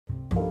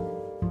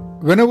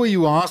Whenever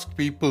you ask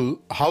people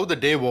how the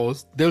day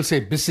was, they'll say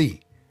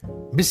busy,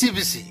 busy,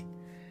 busy.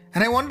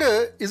 And I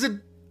wonder, is it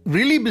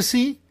really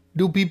busy?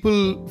 Do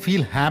people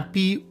feel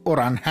happy or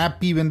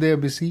unhappy when they are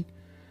busy?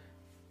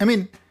 I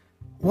mean,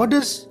 what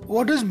does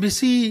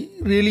busy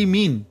really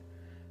mean?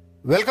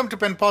 Welcome to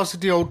Pen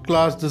Positive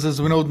Outclass. This is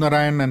Vinod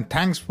Narayan and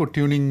thanks for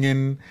tuning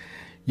in.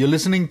 You're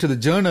listening to the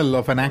Journal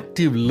of an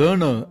Active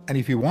Learner, and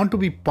if you want to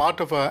be part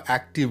of our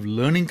active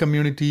learning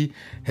community,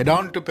 head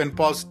on to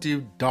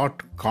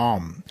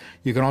penpositive.com.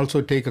 You can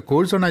also take a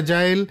course on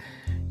Agile.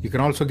 You can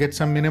also get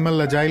some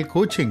minimal Agile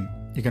coaching.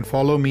 You can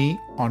follow me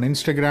on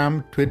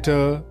Instagram,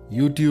 Twitter,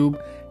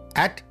 YouTube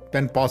at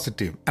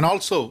penpositive, and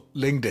also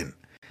LinkedIn.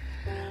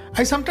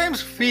 I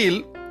sometimes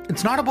feel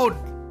it's not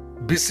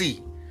about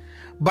busy,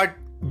 but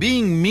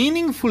being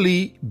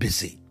meaningfully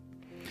busy.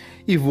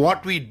 If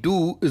what we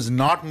do is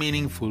not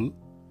meaningful,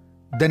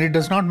 then it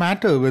does not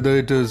matter whether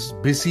it is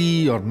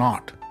busy or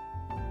not.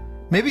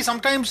 Maybe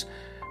sometimes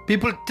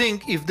people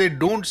think if they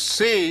don't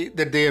say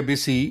that they are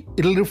busy,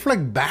 it'll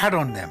reflect bad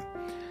on them.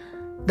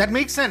 That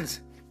makes sense.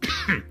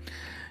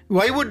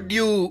 Why would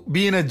you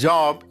be in a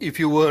job if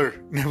you were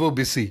never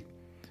busy?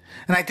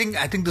 And I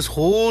think this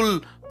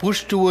whole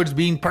push towards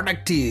being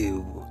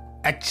productive,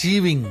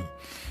 achieving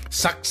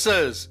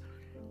success,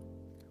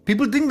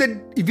 people think that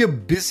if you're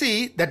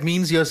busy, that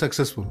means you're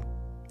successful.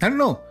 I don't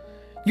know.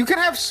 You can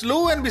have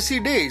slow and busy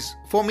days.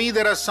 For me,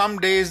 there are some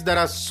days that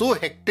are so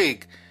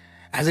hectic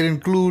as it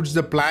includes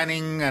the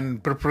planning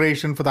and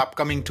preparation for the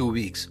upcoming 2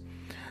 weeks.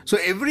 So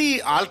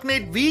every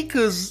alternate week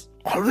is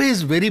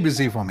always very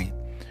busy for me.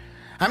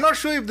 I'm not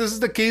sure if this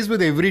is the case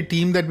with every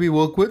team that we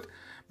work with,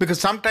 because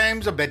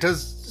sometimes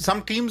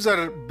some teams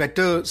are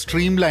better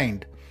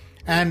streamlined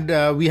and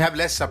we have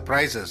less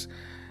surprises.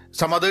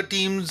 Some other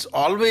teams,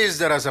 always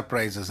there are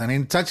surprises. And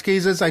in such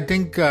cases, I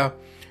think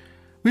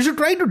we should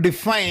try to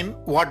define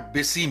what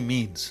busy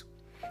means.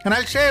 And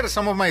I'll share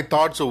some of my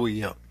thoughts over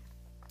here.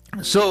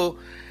 So,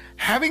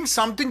 having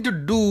something to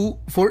do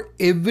for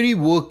every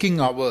working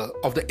hour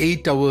of the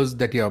 8 hours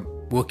that you're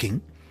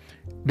working,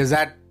 does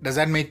that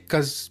make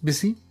us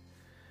busy?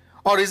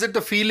 Or is it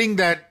the feeling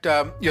that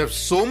you have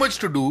so much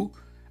to do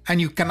and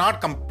you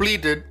cannot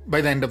complete it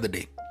by the end of the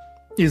day?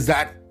 Is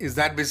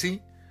that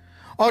busy?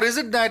 Or is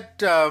it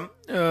that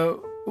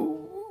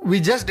we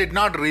just did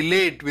not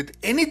relate with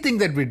anything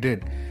that we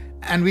did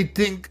and we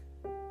think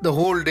the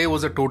whole day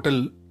was a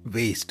total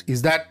waste?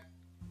 Is that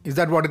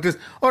what it is?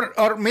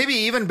 Or maybe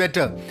even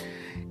better,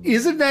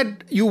 is it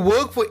that you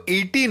work for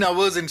 18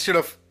 hours instead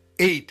of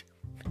 8?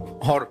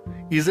 Or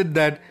is it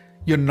that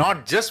you're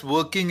not just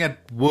working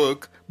at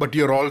work, but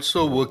you're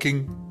also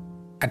working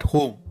at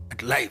home,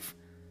 at life?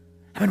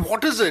 I mean,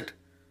 what is it?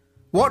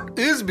 What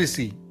is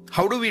busy?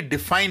 How do we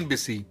define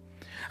busy?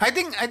 I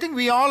think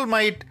we all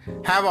might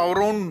have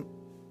our own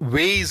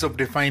ways of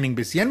defining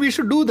busy, and we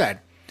should do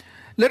that.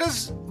 Let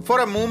us,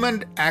 for a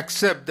moment,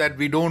 accept that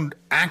we don't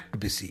act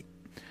busy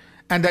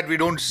and that we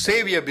don't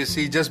say we are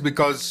busy just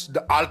because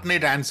the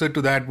alternate answer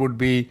to that would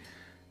be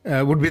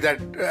that,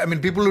 I mean,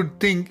 people would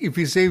think if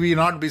we say we are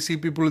not busy,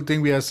 people would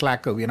think we are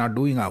slacker, we are not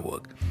doing our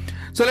work.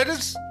 So let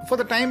us, for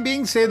the time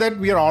being, say that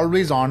we are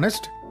always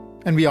honest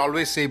and we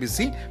always say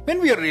busy when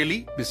we are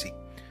really busy.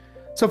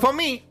 So for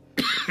me,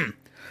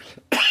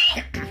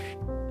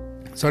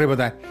 sorry about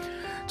that.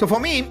 So for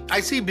me,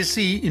 I see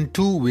busy in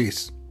two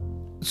ways.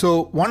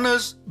 So one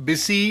is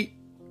busy,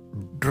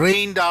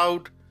 drained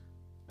out,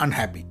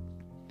 unhappy.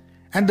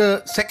 And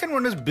the second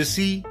one is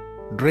busy,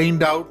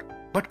 drained out,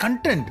 but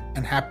content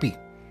and happy.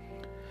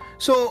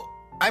 So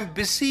I'm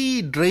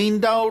busy,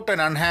 drained out and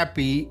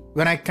unhappy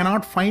when I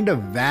cannot find a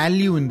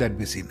value in that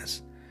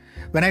busyness.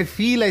 When I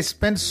feel I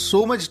spent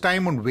so much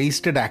time on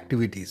wasted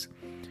activities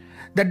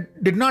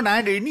that did not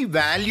add any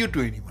value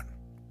to anyone.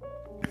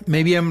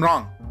 Maybe I'm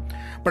wrong,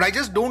 but I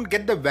just don't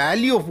get the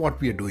value of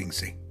what we are doing,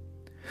 say.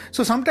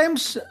 So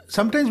sometimes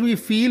we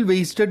feel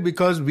wasted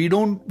because we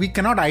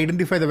cannot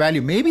identify the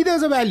value. Maybe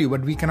there's a value,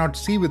 but we cannot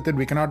see with it,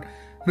 we cannot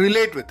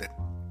relate with it.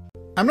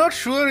 I'm not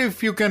sure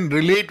if you can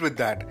relate with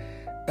that.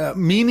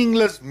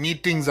 Meaningless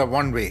meetings are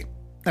one way.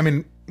 I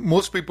mean,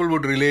 most people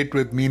would relate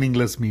with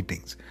meaningless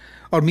meetings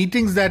or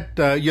meetings that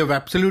you have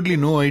absolutely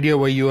no idea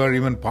why you are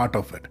even part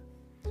of it.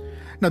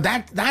 Now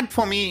that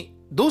for me,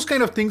 those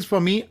kind of things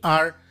for me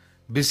are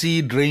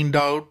busy, drained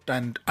out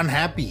and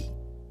unhappy,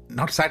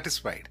 not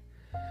satisfied.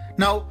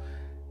 Now,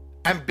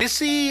 I'm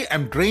busy,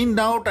 I'm drained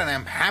out and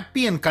I'm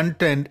happy and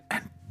content,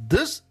 and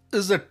this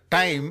is a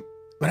time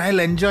when I'll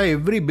enjoy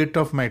every bit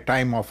of my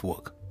time off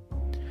work.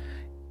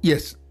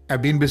 Yes,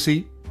 I've been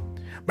busy,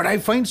 but I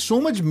find so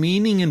much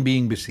meaning in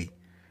being busy.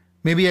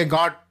 Maybe I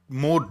got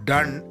more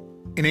done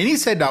in any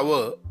said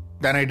hour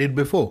than I did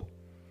before.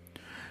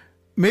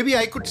 Maybe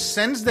I could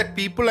sense that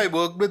people I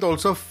worked with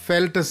also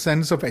felt a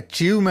sense of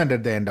achievement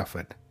at the end of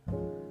it.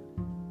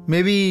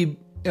 Maybe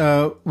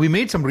we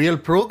made some real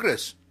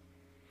progress.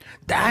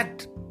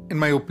 That, in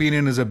my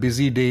opinion, is a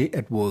busy day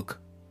at work.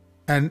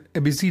 And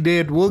a busy day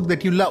at work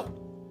that you love.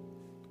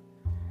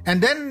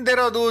 And then there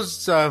are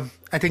those,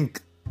 I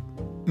think,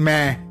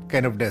 meh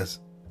kind of days,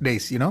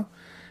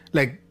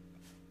 like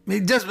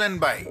It just went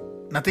by.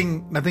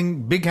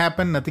 Nothing big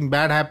happened. Nothing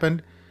bad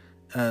happened.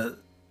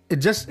 It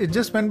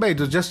just went by. It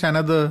was just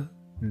another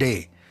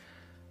day.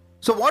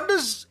 So what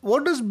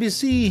does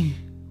busy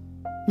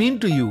mean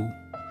to you?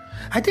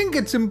 I think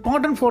it's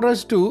important for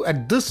us to,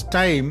 at this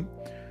time,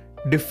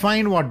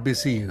 define what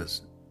busy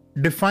is.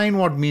 Define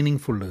what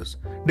meaningful is.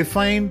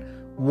 Define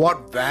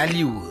what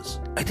value is.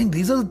 I think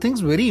these are the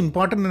things very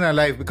important in our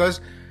life,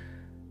 because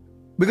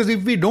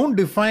if we don't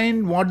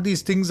define what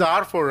these things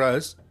are for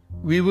us,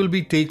 we will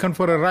be taken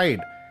for a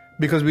ride,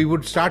 because we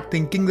would start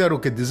thinking that,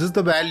 okay, this is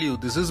the value,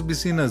 this is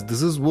busyness,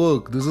 this is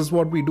work, this is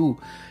what we do.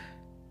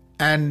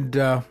 And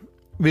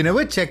we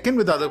never check in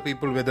with other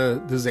people whether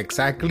this is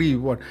exactly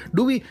what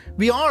do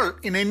we all,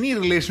 in any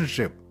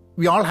relationship,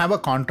 we all have a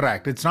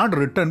contract. It's not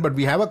written, but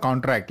we have a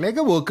contract, like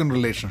a working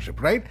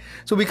relationship, right?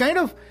 So we kind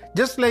of,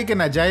 just like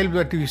in Agile,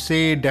 what you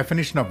say,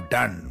 definition of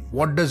done.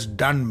 What does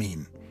done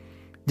mean?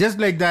 Just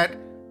like that,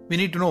 we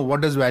need to know,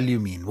 what does value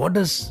mean? What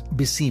does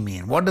busy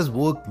mean? What does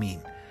work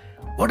mean?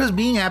 What does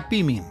being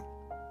happy mean?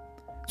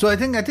 So I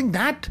think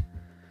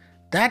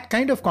that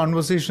kind of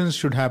conversations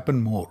should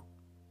happen more.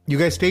 You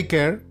guys take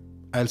care.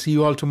 I'll see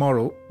you all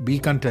tomorrow. Be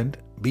content,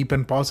 be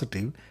pen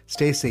positive,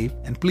 stay safe,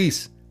 and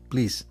please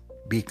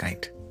be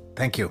kind.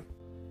 Thank you.